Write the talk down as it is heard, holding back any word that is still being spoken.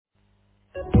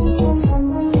Fokus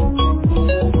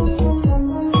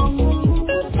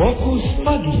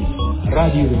Pagi,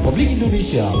 Radio Republik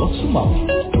Indonesia, Lok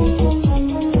Sumawe.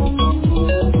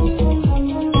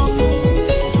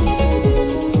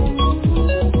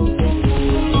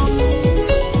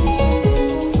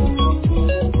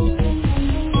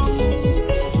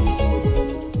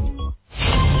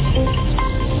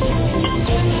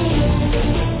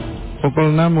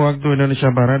 Pukul 6 waktu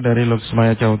Indonesia Barat dari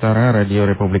Loksmaya Aceh Utara, Radio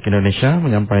Republik Indonesia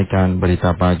menyampaikan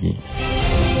berita pagi.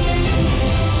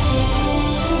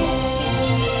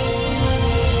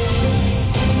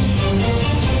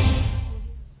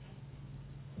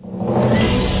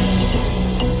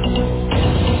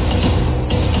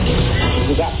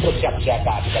 Juga terus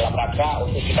siap-siaga di dalam rangka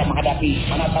untuk kita menghadapi,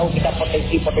 mana tahu kita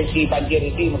potensi banjir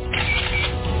ini.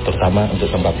 Terutama untuk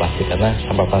sampah plastik, karena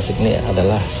sampah plastik ini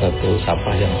adalah satu sampah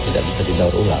yang tidak bisa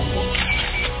didaur ulang.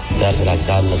 Dan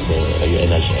serahkan ke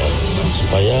UNHCR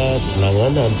supaya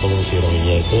penanganan pengungsi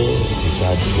Rohingya itu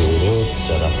bisa diurus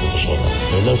secara profesional.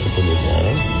 Memang sepenuhnya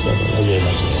adalah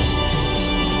UNHCR.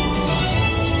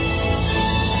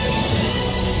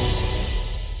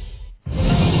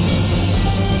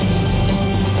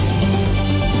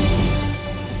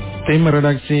 Tim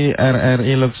redaksi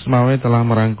RRI Loksmawe telah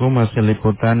merangkum hasil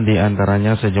liputan, di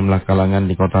antaranya sejumlah kalangan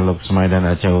di kota Loksmawe dan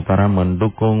Aceh Utara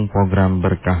mendukung program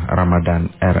berkah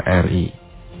Ramadan RRI.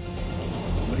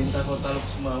 Pemerintah kota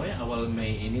Loksmawe awal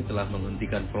Mei ini telah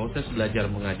menghentikan proses belajar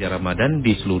mengajar Ramadan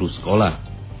di seluruh sekolah.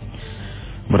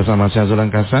 Bersama saya Zulan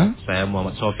Kasa, Saya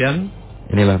Muhammad Sofyan.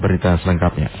 inilah berita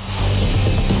selengkapnya.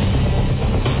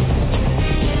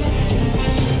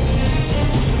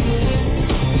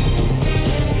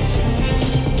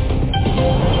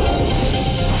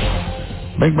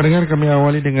 Baik pendengar, kami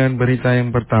awali dengan berita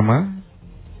yang pertama.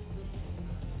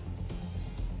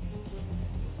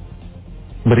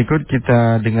 Berikut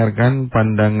kita dengarkan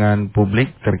pandangan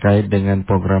publik terkait dengan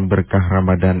program berkah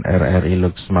Ramadan RRI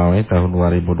Loksmawe tahun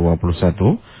 2021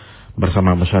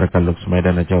 bersama masyarakat Loksmawe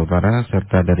dan Aceh Utara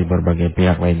serta dari berbagai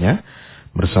pihak lainnya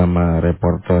bersama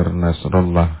reporter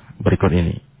Nasrullah berikut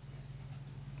ini.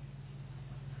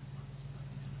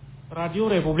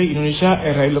 Radio Republik Indonesia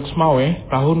RRI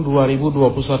Loksmawe tahun 2021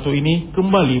 ini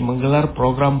kembali menggelar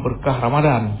program berkah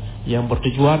Ramadan yang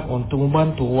bertujuan untuk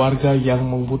membantu warga yang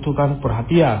membutuhkan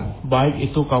perhatian, baik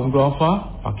itu kaum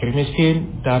duafa, fakir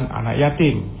miskin, dan anak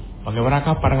yatim.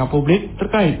 Bagaimanakah pandangan publik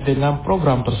terkait dengan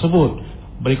program tersebut?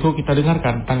 Berikut kita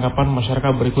dengarkan tanggapan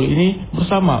masyarakat berikut ini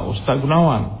bersama Ustaz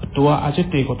Gunawan, Ketua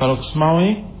ACT Kota Loksmawe,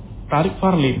 Tarik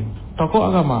Farlin,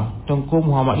 tokoh agama Tengku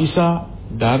Muhammad Isa,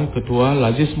 dan Ketua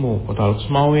Lazismu Kota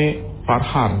Loksmawe,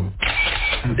 Farhan.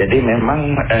 Jadi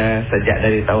memang sejak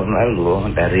dari tahun lalu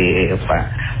dari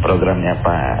programnya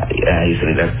Pak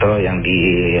Yusri Darto yang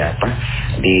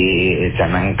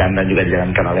dicanangkan dan juga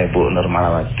dijalankan oleh Bu Nur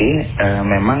Malawati,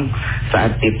 memang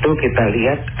saat itu kita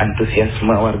lihat antusiasme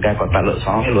warga Kota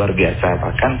Loksmawe luar biasa.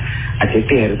 Bahkan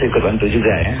ACT itu ikut bantu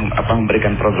juga ya,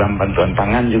 memberikan program bantuan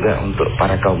pangan juga untuk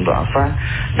para kaum duafa,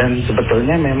 dan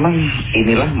sebetulnya memang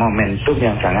inilah momentum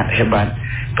yang sangat hebat.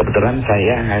 Kebetulan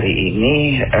saya hari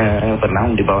ini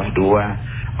bernaung di bawah dua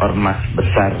ormas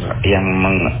besar yang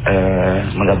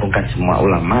menggabungkan semua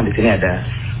ulama. Di sini ada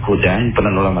Huda,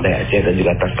 Penuntut Ulama Daerah Aceh, dan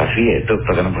juga Tastafi, yaitu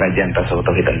program pengajian tasawuf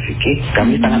tauhid dan fikih.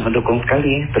 Kami sangat mendukung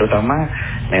sekali, terutama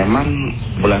memang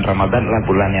bulan Ramadan adalah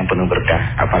bulan yang penuh berkah.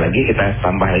 Apalagi kita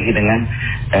tambah lagi dengan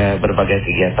berbagai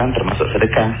kegiatan termasuk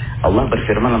sedekah. Allah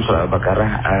berfirman dalam surah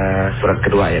Al-Baqarah surat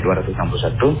kedua ayat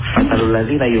 261, "Masalul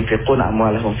ladzina yunfiquna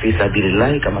amwalahum fi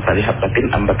sabilillah kamathali habbatin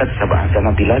ambatat sab'a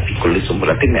sanabila fi kulli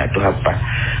sumbulatin mi'atu habbah."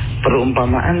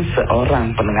 Perumpamaan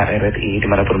seorang pendengar RRI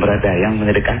dimanapun berada yang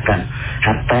menyedekahkan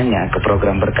hartanya ke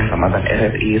program berkah Ramadan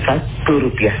RRI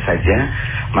Rp1 saja,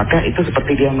 maka itu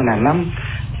seperti dia menanam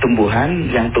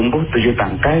tumbuhan yang tumbuh 7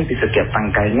 tangkai, di setiap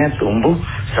tangkainya tumbuh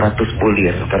 100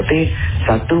 bulir, berarti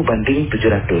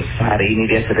 1:700. Hari ini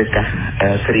dia sedekah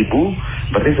 1.000,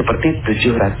 berarti seperti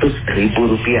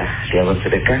Rp700.000 dia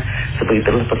bersedekah.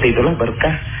 Seperti itulah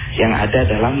berkah yang ada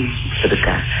dalam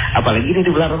sedekah. Apalagi ini di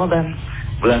bulan Ramadan.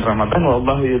 Bulan Ramadan,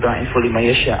 wallahu yudha'ifu liman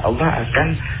yasha. Allah akan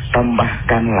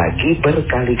tambahkan lagi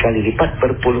berkali-kali lipat,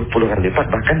 berpuluh-puluh kali lipat,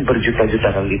 bahkan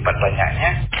berjuta-juta kali lipat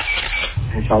banyaknya.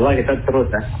 Insya Allah kita terus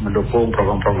mendukung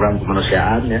program-program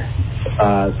kemanusiaan ya,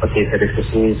 seperti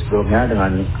diskusi sebelumnya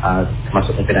dengan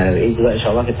termasuk pimpinan RRI juga.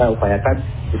 Insya Allah kita upayakan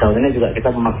di tahun ini juga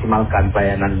kita memaksimalkan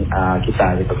pelayanan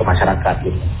kita gitu ke masyarakat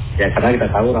gitu. Ya, karena kita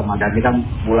tahu Ramadan ini kan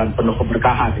bulan penuh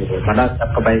keberkahan gitu, karena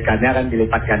kebaikannya kan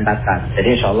dilipat gandakan.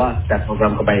 Jadi Insya Allah setiap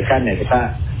program kebaikan ya kita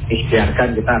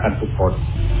ikhtiarkan, kita akan support.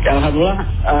 Ya, Alhamdulillah,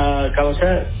 kalau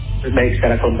saya baik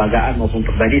secara kelembagaan maupun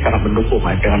pribadi sangat mendukung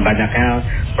dengan banyaknya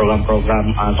program-program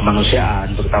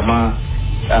kemanusiaan, terutama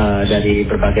dari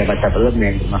berbagai macam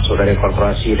elemen, termasuk dari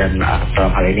korporasi dan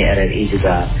dalam hal ini RRI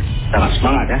juga sangat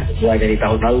semangat ya. Mulai dari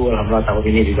tahun lalu, alhamdulillah tahun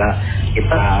ini juga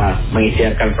kita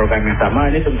mengisytiharkan program yang sama.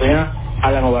 Ini tentunya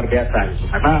hal yang luar biasa gitu.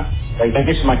 Karena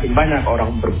lagi semakin banyak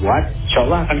orang berbuat, insya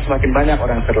Allah akan semakin banyak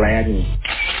orang terlayani.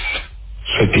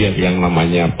 Setiap yang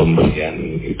namanya pemberian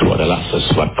itu adalah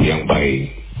sesuatu yang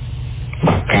baik.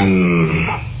 Bahkan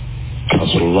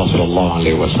Rasulullah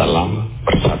SAW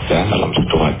bersabda dalam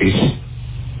satu hadis,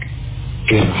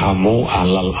 irhamu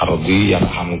alal ardi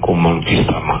yarhamkum man fis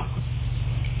sama.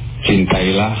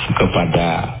 Cintailah kepada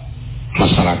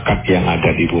masyarakat yang ada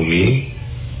di bumi,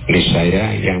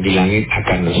 niscaya yang di langit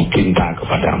akan cinta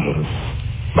kepadamu.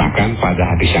 Bahkan pada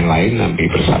hadis yang lain Nabi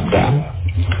bersabda,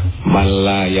 man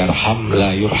la yarham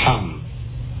la yurham.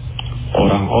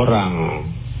 Orang-orang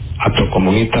atau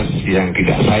komunitas yang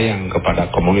tidak sayang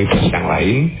kepada komunitas yang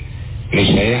lain,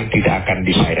 niscaya tidak akan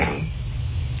disayang.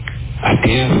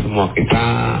 Artinya semua kita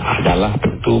adalah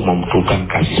tentu membutuhkan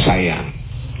kasih sayang.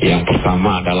 Yang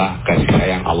pertama adalah kasih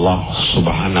sayang Allah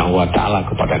Subhanahu wa ta'ala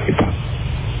kepada kita.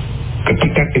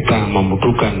 Ketika kita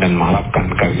membutuhkan dan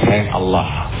mengharapkan kasih sayang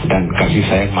Allah dan kasih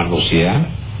sayang manusia,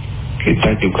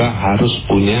 kita juga harus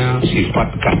punya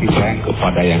sifat kasih sayang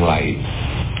kepada yang lain.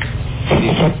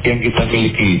 Sifat yang kita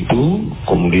miliki itu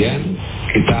kemudian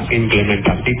kita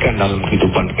implementasikan dalam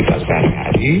kehidupan kita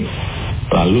sehari-hari,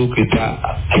 lalu kita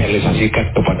realisasikan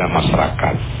kepada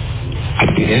masyarakat.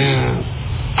 Artinya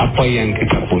apa yang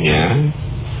kita punya,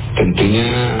 tentunya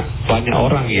banyak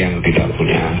orang yang tidak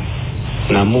punya,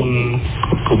 namun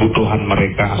kebutuhan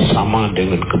mereka sama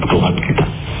dengan kebutuhan kita.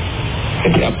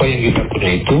 Jadi apa yang kita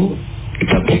punya itu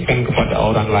kita berikan kepada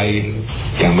orang lain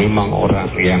yang memang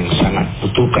orang yang sangat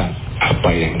butuhkan apa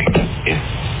yang kita punya.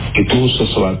 Itu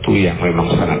sesuatu yang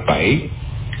memang sangat baik,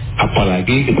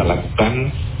 apalagi kita lakukan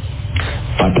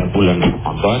pada bulan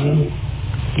Ramadan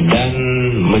dan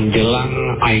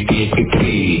menjelang Idul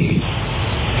Fitri,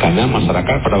 karena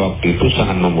masyarakat pada waktu itu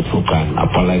sangat membutuhkan,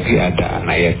 apalagi ada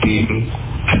anak yatim,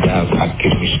 ada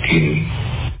fakir miskin.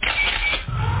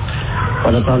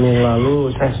 Pada tahun yang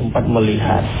lalu saya sempat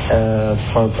melihat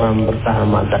program berkah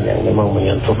Ramadan yang memang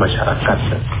menyentuh masyarakat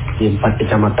di 4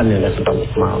 kecamatan yang ada di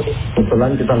Semawe.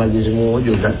 Kebetulan kita lagi semua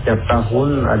juga setiap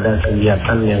tahun ada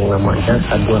kegiatan yang namanya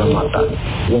Sadu Ramadan,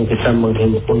 yang kita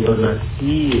menghimpun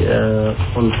donasi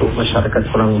untuk masyarakat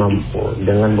kurang mampu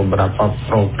dengan beberapa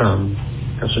program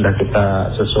yang sudah kita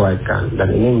sesuaikan,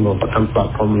 dan ini merupakan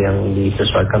platform yang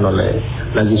disesuaikan oleh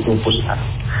Lazismu Pusat.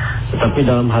 Tetapi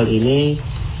dalam hal ini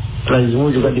Lazismu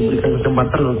juga diberikan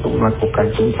kesempatan untuk melakukan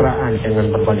kemitraan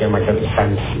dengan berbagai macam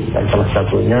instansi, dan salah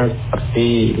satunya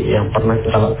seperti yang pernah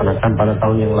kita laksanakan pada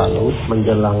tahun yang lalu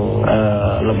menjelang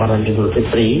Lebaran Idul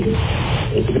Fitri,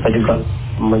 itu kita juga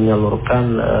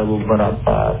menyalurkan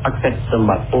beberapa paket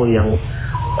sembako yang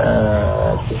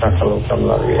kita salurkan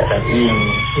melalui RRI yang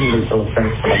disalurkan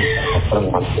kepada masyarakat kurang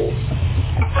mampu.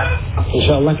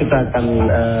 Insya Allah kita akan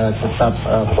tetap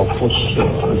fokus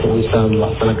untuk bisa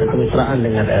melaksanakan kemitraan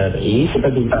dengan RRI.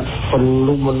 Kita juga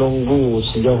perlu menunggu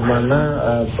sejauh mana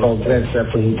progres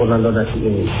penghimpunan donasi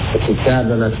ini. Ketika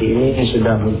donasi ini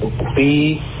sudah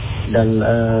mencukupi dan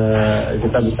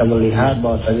kita bisa melihat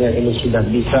bahwasanya ini sudah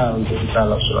bisa untuk kita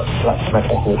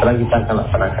laksanakan kemitraan, kita akan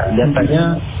laksanakan. Biasanya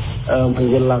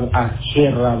menjelang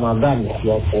akhir Ramadan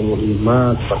 25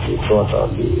 seperti itu, atau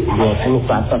di 20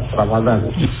 ke atas Ramadan,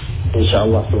 insya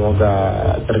Allah semoga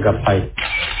tergapai.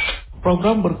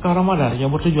 Program Berkah Ramadan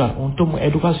yang bertujuan untuk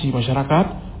mengedukasi masyarakat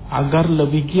agar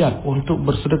lebih giat untuk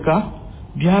bersedekah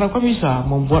diharapkan bisa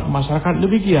membuat masyarakat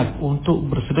lebih giat untuk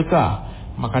bersedekah.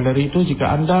 Maka dari itu, jika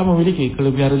Anda memiliki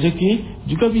kelebihan rezeki,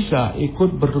 juga bisa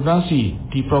ikut berdonasi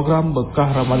di program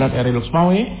Berkah Ramadan RRI Lok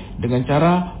Semawe dengan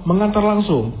cara mengantar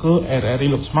langsung ke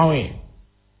RRI Lok Semawe.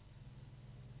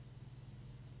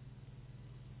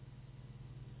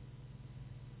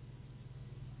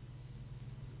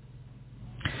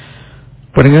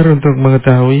 Pendengar, untuk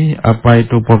mengetahui apa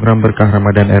itu program Berkah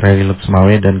Ramadan RRI Lok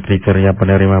Semawe dan kriteria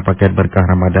penerima paket Berkah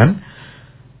Ramadan,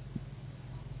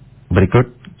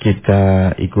 berikut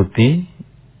kita ikuti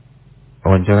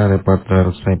wawancara reporter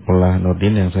Saifullah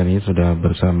Nurdin yang saat ini sudah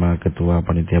bersama Ketua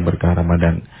Panitia Berkah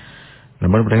Ramadan.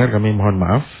 Namun pendengar, kami mohon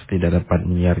maaf tidak dapat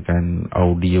menyiarkan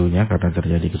audionya karena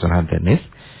terjadi kesalahan teknis.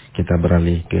 Kita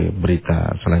beralih ke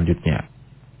berita selanjutnya.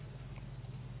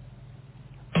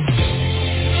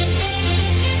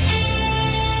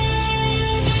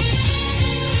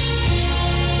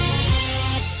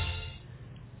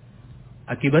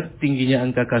 Akibat tingginya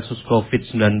angka kasus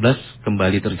COVID-19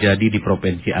 kembali terjadi di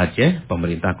Provinsi Aceh,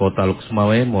 pemerintah Kota Luk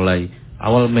Semawe mulai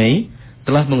awal Mei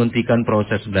telah menghentikan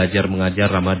proses belajar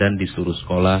mengajar Ramadan di seluruh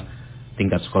sekolah,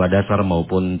 tingkat sekolah dasar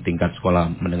maupun tingkat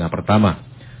sekolah menengah pertama.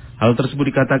 Hal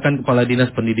tersebut dikatakan Kepala Dinas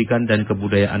Pendidikan dan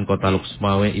Kebudayaan Kota Luk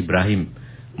Semawe Ibrahim.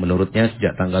 Menurutnya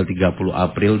sejak tanggal 30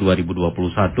 April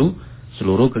 2021,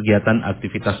 seluruh kegiatan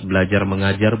aktivitas belajar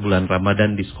mengajar bulan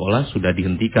Ramadan di sekolah sudah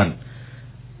dihentikan.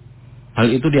 Hal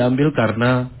itu diambil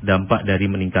karena dampak dari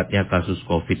meningkatnya kasus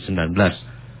COVID-19.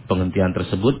 Penghentian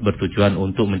tersebut bertujuan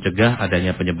untuk mencegah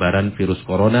adanya penyebaran virus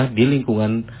corona di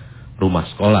lingkungan rumah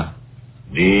sekolah.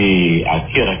 Di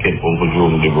akhir-akhir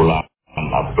penghujung di bulan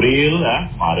April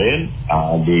kemarin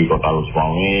di Kota Luk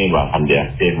Semawe bahkan di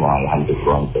Aceh malahan ke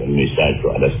Indonesia itu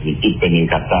ada sedikit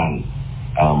peningkatan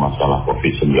masalah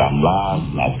COVID-19.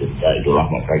 Nah sejak itulah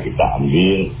maka kita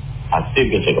ambil hasil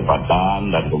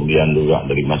kecepatan dan kemudian juga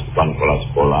dari masukan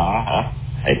sekolah-sekolah.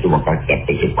 Itu maka kita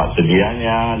percepat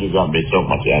sedianya juga besok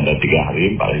masih ada 3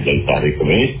 hari paling dari hari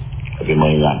Kamis. Tapi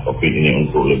mengingat COVID ini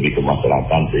untuk lebih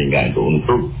kemaslahatan sehingga itu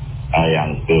untuk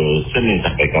yang ke Senin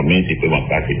sampai Kamis itu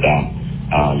maka kita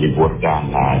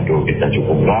liburkan. Nah itu kita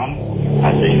cukupkan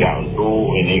sehingga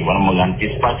untuk ini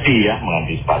mengantisipasi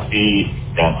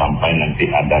jangan sampai nanti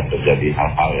ada terjadi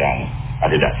hal-hal yang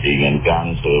tidak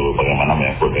diinginkan sebagaimana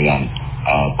menyangkut dengan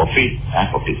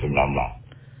COVID-19.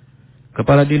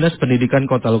 Kepala Dinas Pendidikan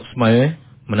Kota Luk Semawe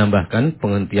menambahkan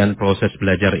penghentian proses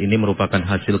belajar ini merupakan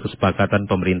hasil kesepakatan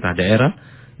pemerintah daerah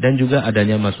dan juga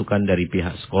adanya masukan dari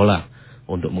pihak sekolah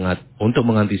untuk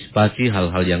mengantisipasi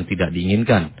hal-hal yang tidak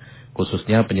diinginkan,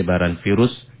 khususnya penyebaran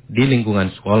virus di lingkungan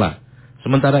sekolah.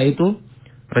 Sementara itu,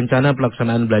 rencana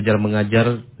pelaksanaan belajar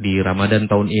mengajar di Ramadan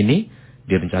tahun ini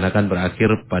direncanakan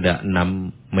berakhir pada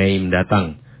 6 Mei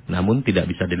mendatang, namun tidak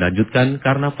bisa dilanjutkan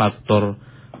karena faktor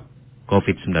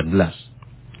COVID-19.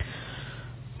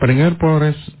 Pendengar,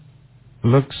 Polres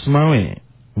Luk Semawe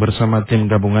bersama tim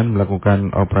gabungan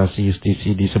melakukan operasi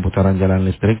justisi di seputaran jalan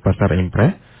listrik Pasar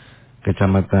Impre,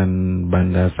 Kecamatan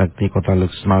Banda Sakti, Kota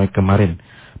Luk Semawe kemarin.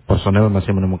 Personel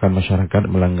masih menemukan masyarakat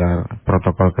melanggar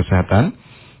protokol kesehatan.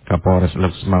 Kapolres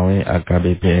Luk Semawe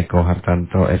AKBP Eko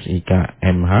Hartanto SIK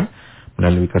MH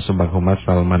melalui Kasubag Humas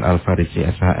Salman Al-Farisi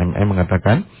SHMM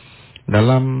mengatakan,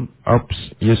 dalam ops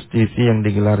justisi yang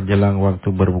digelar jelang waktu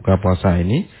berbuka puasa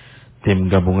ini,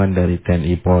 tim gabungan dari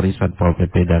TNI, Polri, Satpol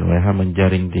PP, dan WH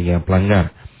menjaring 3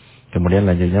 pelanggar. Kemudian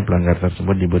lanjutnya pelanggar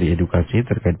tersebut diberi edukasi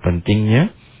terkait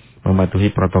pentingnya mematuhi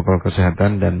protokol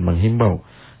kesehatan dan menghimbau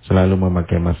selalu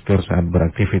memakai masker saat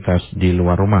beraktivitas di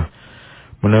luar rumah.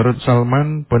 Menurut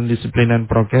Salman, pendisiplinan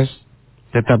prokes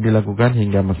tetap dilakukan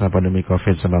hingga masa pandemi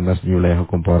COVID-19 di wilayah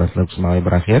hukum Polres Luk Semawe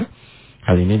berakhir.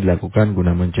 Hal ini dilakukan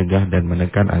guna mencegah dan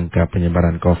menekan angka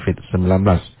penyebaran COVID-19.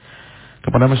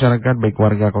 Kepada masyarakat, baik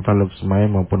warga Kota Luk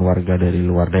Semawe maupun warga dari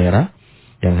luar daerah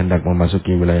yang hendak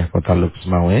memasuki wilayah Kota Luk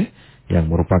Semawe yang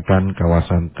merupakan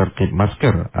kawasan tertib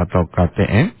masker atau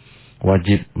KTM,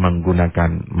 wajib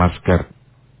menggunakan masker.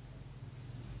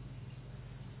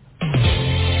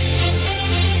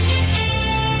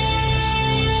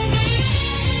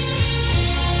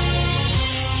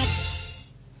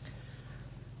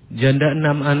 Janda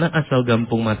 6 anak asal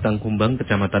Gampung Matang Kumbang,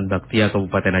 Kecamatan Baktia,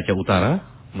 Kabupaten Aceh Utara,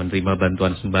 menerima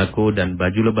bantuan sembako dan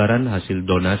baju lebaran hasil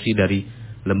donasi dari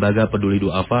Lembaga Peduli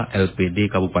Duafa LPD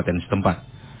Kabupaten setempat.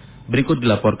 Berikut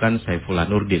dilaporkan Saifullah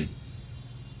Nurdin.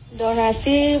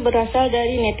 Donasi berasal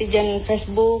dari netizen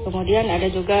Facebook, kemudian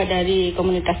ada juga dari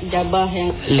komunitas Jabah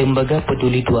yang... Lembaga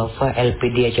Peduli Duafa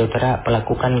LPD Aceh Utara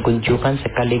melakukan kunjungan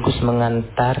sekaligus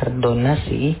mengantar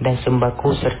donasi dan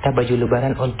sembako serta baju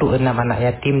lebaran untuk 6 anak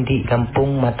yatim di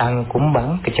Kampung Matang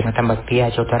Kumbang, Kecamatan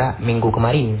Baktia, Aceh Utara minggu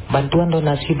kemarin. Bantuan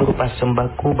donasi berupa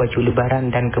sembako, baju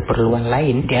lebaran dan keperluan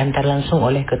lain diantar langsung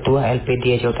oleh Ketua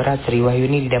LPD Aceh Utara Sri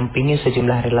Wahyuni didampingi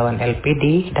sejumlah relawan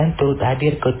LPD dan turut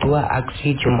hadir Ketua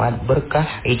Aksi Jumat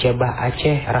Berkah Ijabah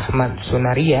Aceh Rahmat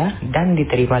Sunaria dan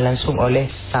diterima langsung oleh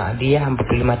Sa'diyah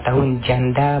 45 tahun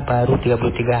janda baru 33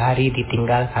 hari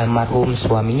ditinggal almarhum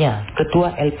suaminya.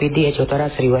 Ketua LPD Aceh Utara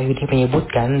Sri Wahyudi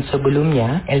menyebutkan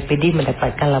sebelumnya LPD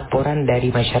mendapatkan laporan dari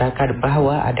masyarakat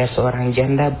bahwa ada seorang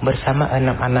janda bersama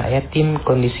 6 anak yatim,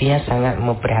 kondisinya sangat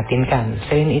memprihatinkan.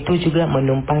 Selain itu juga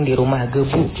menumpang di rumah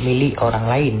gebu milik orang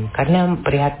lain. Karena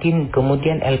prihatin,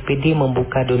 kemudian LPD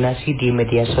membuka donasi di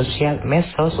media sosial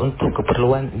medsos kos untuk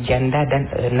keperluan janda dan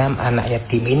 6 anak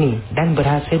yatim ini, dan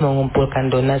berhasil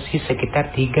mengumpulkan donasi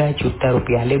sekitar 3 juta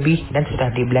rupiah lebih dan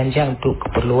sudah dibelanja untuk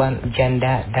keperluan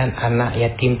janda dan anak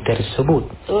yatim tersebut.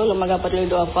 Lembaga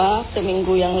Peduli Duafa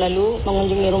seminggu yang lalu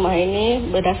mengunjungi rumah ini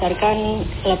berdasarkan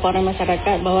laporan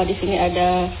masyarakat bahwa di sini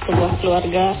ada sebuah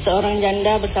keluarga, seorang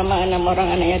janda bersama 6 orang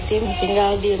anak yatim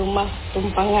tinggal di rumah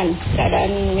tumpangan.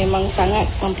 Keadaan memang sangat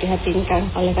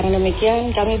memprihatinkan. Oleh karena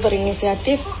demikian, kami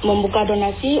berinisiatif membuka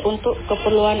donasi untuk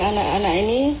keperluan anak-anak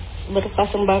ini berupa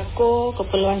sembako,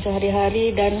 keperluan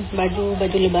sehari-hari, dan baju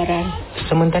lebaran.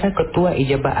 Sementara Ketua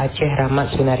Ijabah Aceh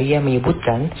Rahmat Sunaria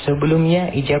menyebutkan,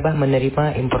 sebelumnya Ijabah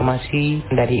menerima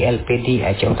informasi dari LPD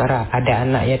Aceh Utara ada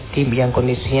anak yatim yang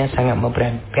kondisinya sangat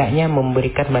memprihatinkan. Pihaknya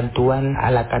memberikan bantuan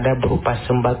ala kadar berupa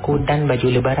sembako dan baju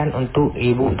lebaran untuk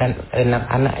ibu dan 6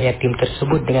 anak yatim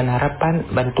tersebut dengan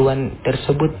harapan bantuan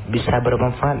tersebut bisa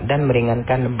bermanfaat dan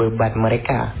meringankan beban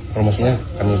mereka. Informasinya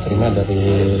kami terima dari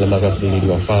Lembaga Peduli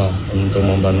Duafa untuk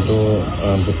membantu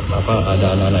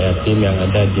ada anak-anak yatim yang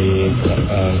ada di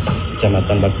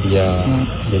Kecamatan Baktia.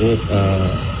 Jadi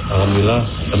alhamdulillah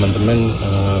teman-teman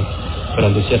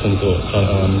berantusias untuk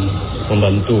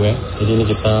membantu ya. Jadi ini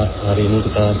hari ini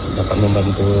kita dapat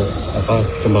membantu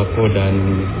sembako dan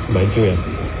baju ya.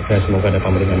 Semoga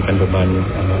dapat meringankan beban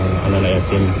anak-anak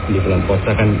yatim di bulan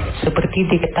puasa kan. Seperti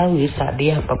diketahui, saat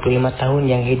dia 45 tahun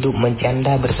yang hidup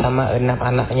menjanda bersama 6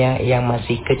 anaknya yang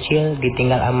masih kecil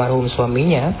ditinggal almarhum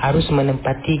suaminya harus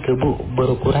menempati gubuk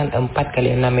berukuran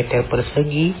 4x6 meter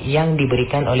persegi yang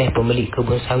diberikan oleh pemilik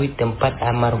kebun sawit tempat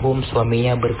almarhum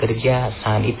suaminya bekerja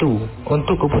saat itu.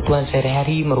 Untuk kebutuhan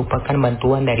sehari-hari merupakan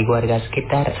bantuan dari warga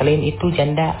sekitar. Selain itu,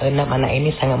 janda 6 anak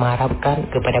ini sangat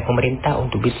mengharapkan kepada pemerintah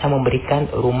untuk bisa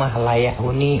memberikan rumah layak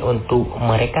huni untuk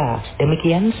mereka.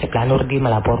 Demikian Sekla Nurdi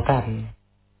melaporkan.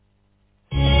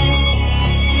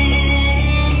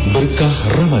 Berkah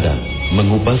Ramadan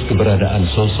mengupas keberadaan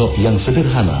sosok yang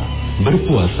sederhana,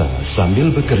 berpuasa sambil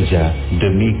bekerja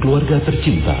demi keluarga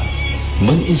tercinta,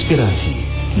 menginspirasi,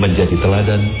 menjadi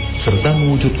teladan, serta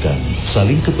mewujudkan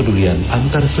saling kepedulian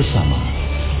antar sesama.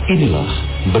 Inilah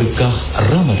Berkah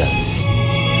Ramadan.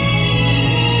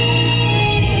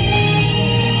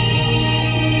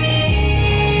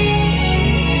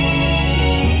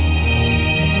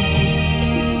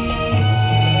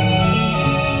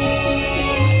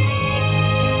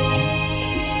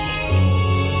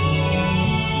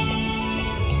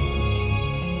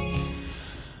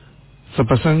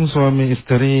 Sepasang suami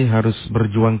istri harus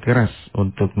berjuang keras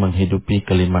untuk menghidupi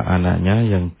kelima anaknya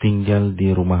yang tinggal di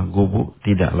rumah gubuk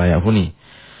tidak layak huni.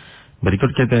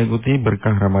 Berikut kita ikuti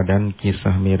Berkah Ramadan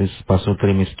kisah miris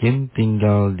pasutri miskin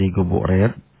tinggal di gubuk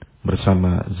rakyat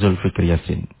bersama Zulfikri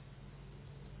Yasin.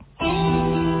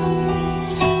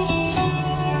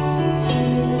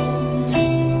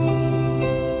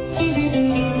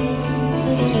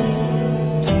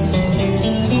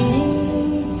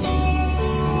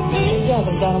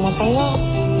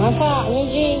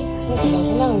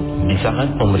 Di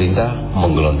saat pemerintah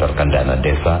menggelontorkan dana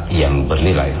desa yang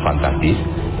bernilai fantastis,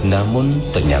 namun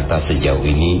ternyata sejauh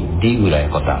ini di wilayah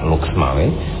kota Luxmawe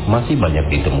masih banyak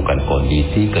ditemukan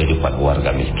kondisi kehidupan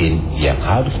warga miskin yang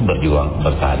harus berjuang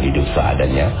bertahan hidup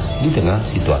seadanya di tengah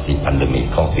situasi pandemi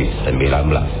COVID-19.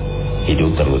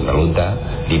 Hidup terlunta-lunta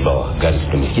di bawah garis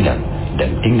kemiskinan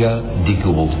dan tinggal di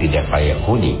gubuk tidak layak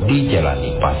huni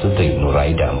dijalani Pasutri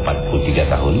Nuraida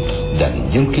 43 tahun dan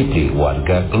Zulkifli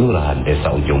warga Kelurahan Desa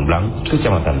Ujung Blang,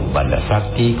 Kecamatan Banda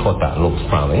Sakti, Kota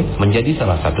Luxmawe menjadi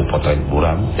salah satu potret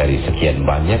buram dari sekian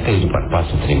banyak kehidupan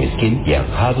pasutri miskin yang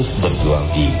harus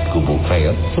berjuang di gubuk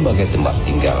reot sebagai tempat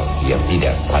tinggal yang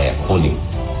tidak layak huni.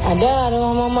 Ada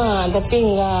rumah mama, tapi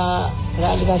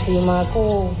nggak dikasih rumah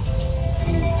aku.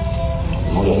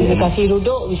 Dikasih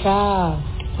duduk bisa,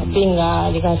 tapi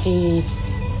nggak dikasih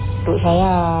untuk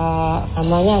saya,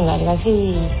 namanya nggak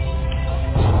dikasih.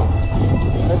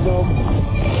 Aduh,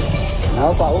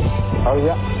 nah Pak, tahu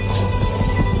ya,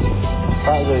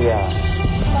 Pak itu ya.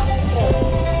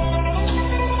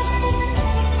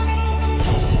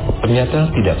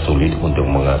 Ternyata tidak sulit untuk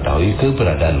mengetahui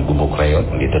keberadaan gubuk reot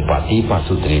ditempati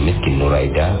pasutri miskin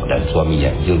Nuraida dan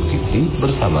suaminya Zulkifli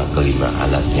bersama kelima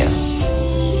anaknya.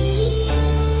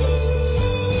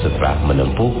 setelah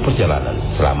menempuh perjalanan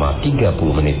selama 30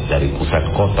 menit dari pusat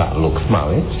kota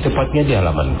Luxmawe, tepatnya di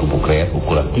halaman Gubuk Reyat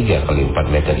ukuran 3x4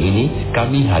 meter ini,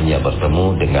 kami hanya bertemu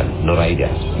dengan Nuraida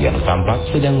yang tampak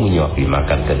sedang menyuapi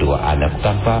makan kedua anak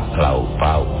tanpa lauk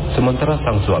pauk. Sementara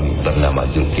sang suami bernama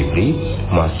Zulkifli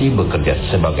masih bekerja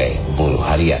sebagai buruh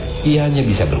harian. Ia hanya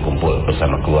bisa berkumpul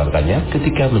bersama keluarganya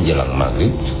ketika menjelang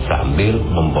maghrib sambil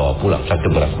membawa pulang satu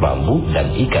beras bambu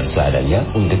dan ikan seadanya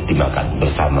untuk dimakan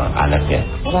bersama anaknya.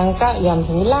 Berangkat jam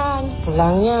 9,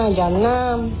 pulangnya jam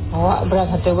 6. Bawa beras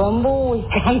satu bambu,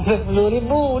 ikan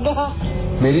 10.000 dah.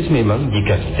 Miris memang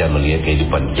jika kita melihat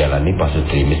kehidupan dijalani Pak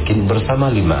Sutri miskin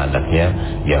bersama 5 anaknya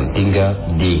yang tinggal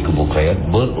di Gubuk Reyat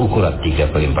berukuran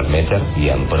 3x4 meter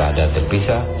yang berada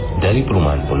terpisah dari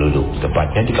perumahan penduduk,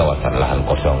 tepatnya di kawasan lahan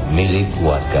kosong milik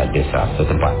warga desa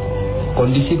setempat.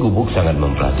 Kondisi gubuk sangat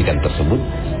memperhatikan tersebut,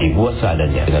 dibuat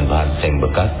seadanya dengan bahan seng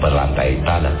bekas berlantai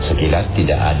tanah. Sekilas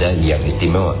tidak ada yang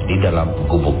istimewa di dalam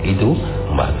gubuk itu,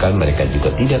 bahkan mereka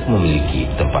juga tidak memiliki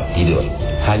tempat tidur.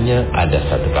 Hanya ada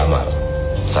satu kamar,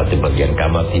 satu bagian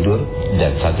kamar tidur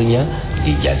dan satunya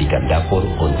dijadikan dapur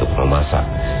untuk memasak.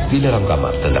 Di dalam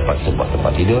kamar terdapat sebuah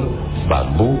tempat tidur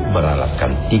bambu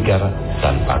beralaskan tikar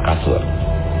tanpa kasur.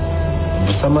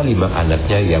 Bersama 5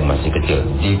 anaknya yang masih kecil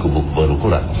di gubuk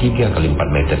berukuran 3x4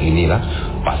 meter inilah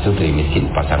Pak Sutri miskin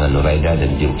pasangan Nuraida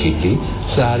dan Zulkifli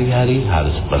sehari-hari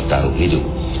harus bertaruh hidup.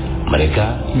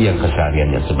 Mereka yang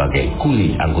kesehariannya sebagai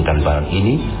kuli angkutan barang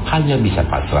ini hanya bisa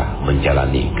pasrah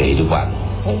menjalani kehidupan.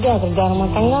 Udah kerja rumah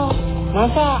tangga,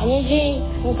 masak, nyuci.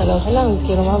 Kalau senang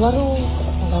bikin rumah baru.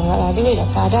 Kalau nggak ada duit,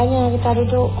 seadanya kita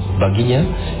duduk. Baginya,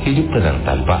 hidup tenang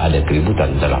tanpa ada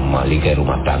keributan dalam maligai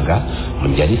rumah tangga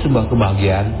menjadi sebuah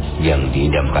kebahagiaan yang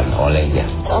diidamkan olehnya.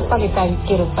 Apa kita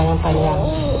pikir panjang-panjang?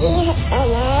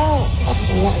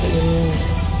 Banyak ini.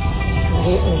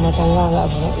 Jadi rumah tangga nggak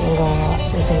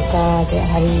bersuka tiap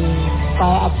hari.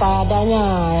 Apa adanya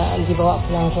dibawa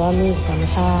pulang suami, kita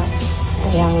masak.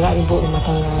 Yang nggak ribut rumah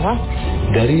tangga lah.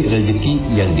 Dari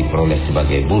rezeki yang diperoleh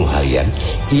sebagai buruh harian,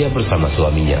 ia bersama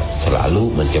suaminya selalu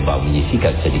mencoba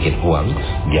menyisihkan sedikit uang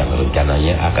yang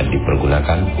rencananya akan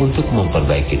dipergunakan untuk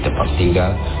memperbaiki tempat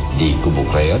tinggal di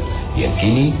Gubuk Reyat yang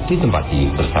kini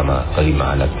ditempati bersama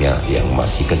kelima anaknya yang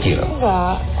masih kecil.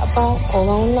 Enggak,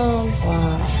 orang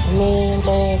wah, ini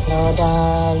kalau ada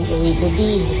duit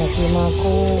lebih dikasih sama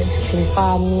aku,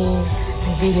 simpan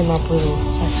lebih 50,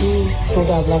 tapi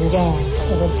sudah belanja.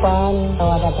 Ke depan,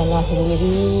 kalau ada tanah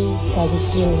sendiri, kita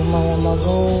bikin rumah yang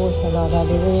bagus. Kalau ada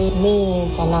duit, ini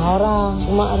tanah orang,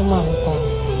 rumah kita.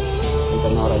 Ini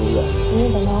tanah orang juga? Ini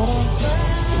tanah orang.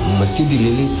 Meski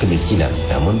dililit kemiskinan,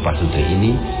 namun Pak Sutri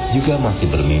ini juga masih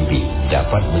bermimpi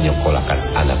dapat menyekolahkan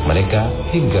anak mereka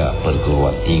hingga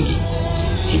perguruan tinggi.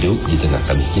 Hidup di tengah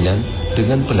kemiskinan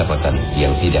dengan pendapatan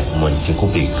yang tidak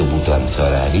mencukupi kebutuhan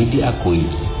sehari-hari diakui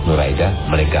Nuraida,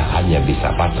 mereka hanya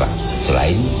bisa pasrah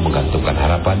selain menggantungkan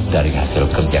harapan dari hasil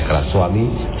kerja keras suami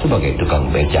sebagai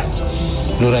tukang becak.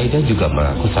 Nuraida juga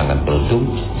mengaku sangat beruntung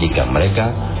jika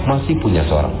mereka masih punya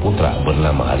seorang putra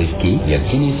bernama Rizky yang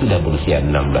kini sudah berusia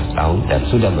 16 tahun dan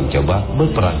sudah mencoba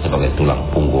berperan sebagai tulang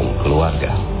punggung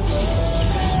keluarga.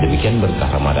 Demikian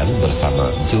berkah Ramadan bersama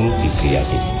Zulkifli.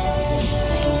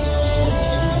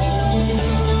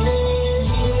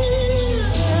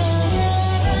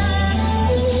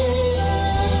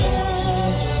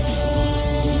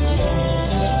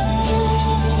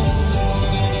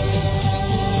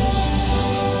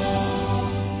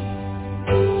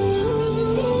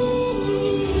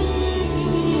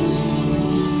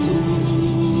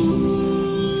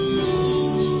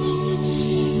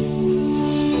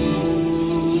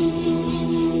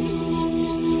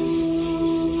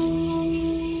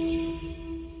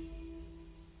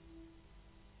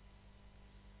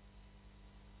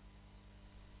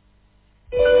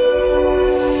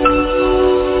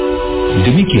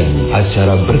 Demikian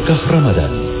acara Berkah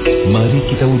Ramadan. Mari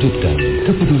kita wujudkan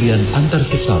kepedulian antar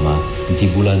sesama di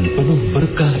bulan penuh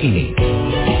berkah ini.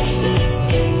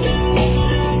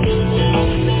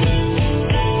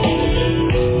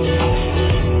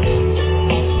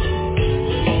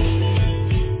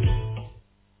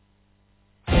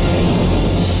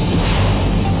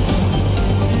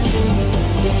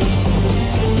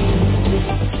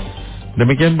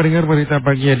 Demikian pendengar berita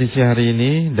pagi edisi hari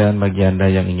ini, dan bagi Anda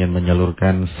yang ingin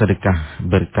menyalurkan sedekah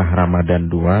berkah Ramadan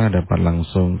 2 dapat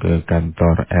langsung ke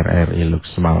kantor RRI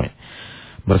Luxmawe.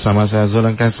 Bersama saya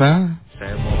Zulangkasa,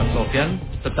 saya Muhammad Sofyan,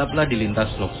 tetaplah di Lintas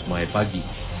Luxmawe Pagi.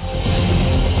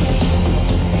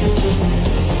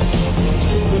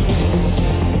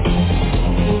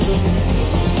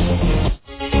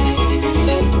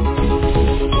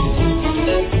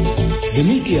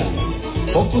 Demikian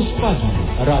Fokus Pagi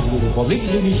Radio Republik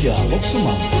Indonesia Lok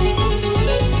Sumawe.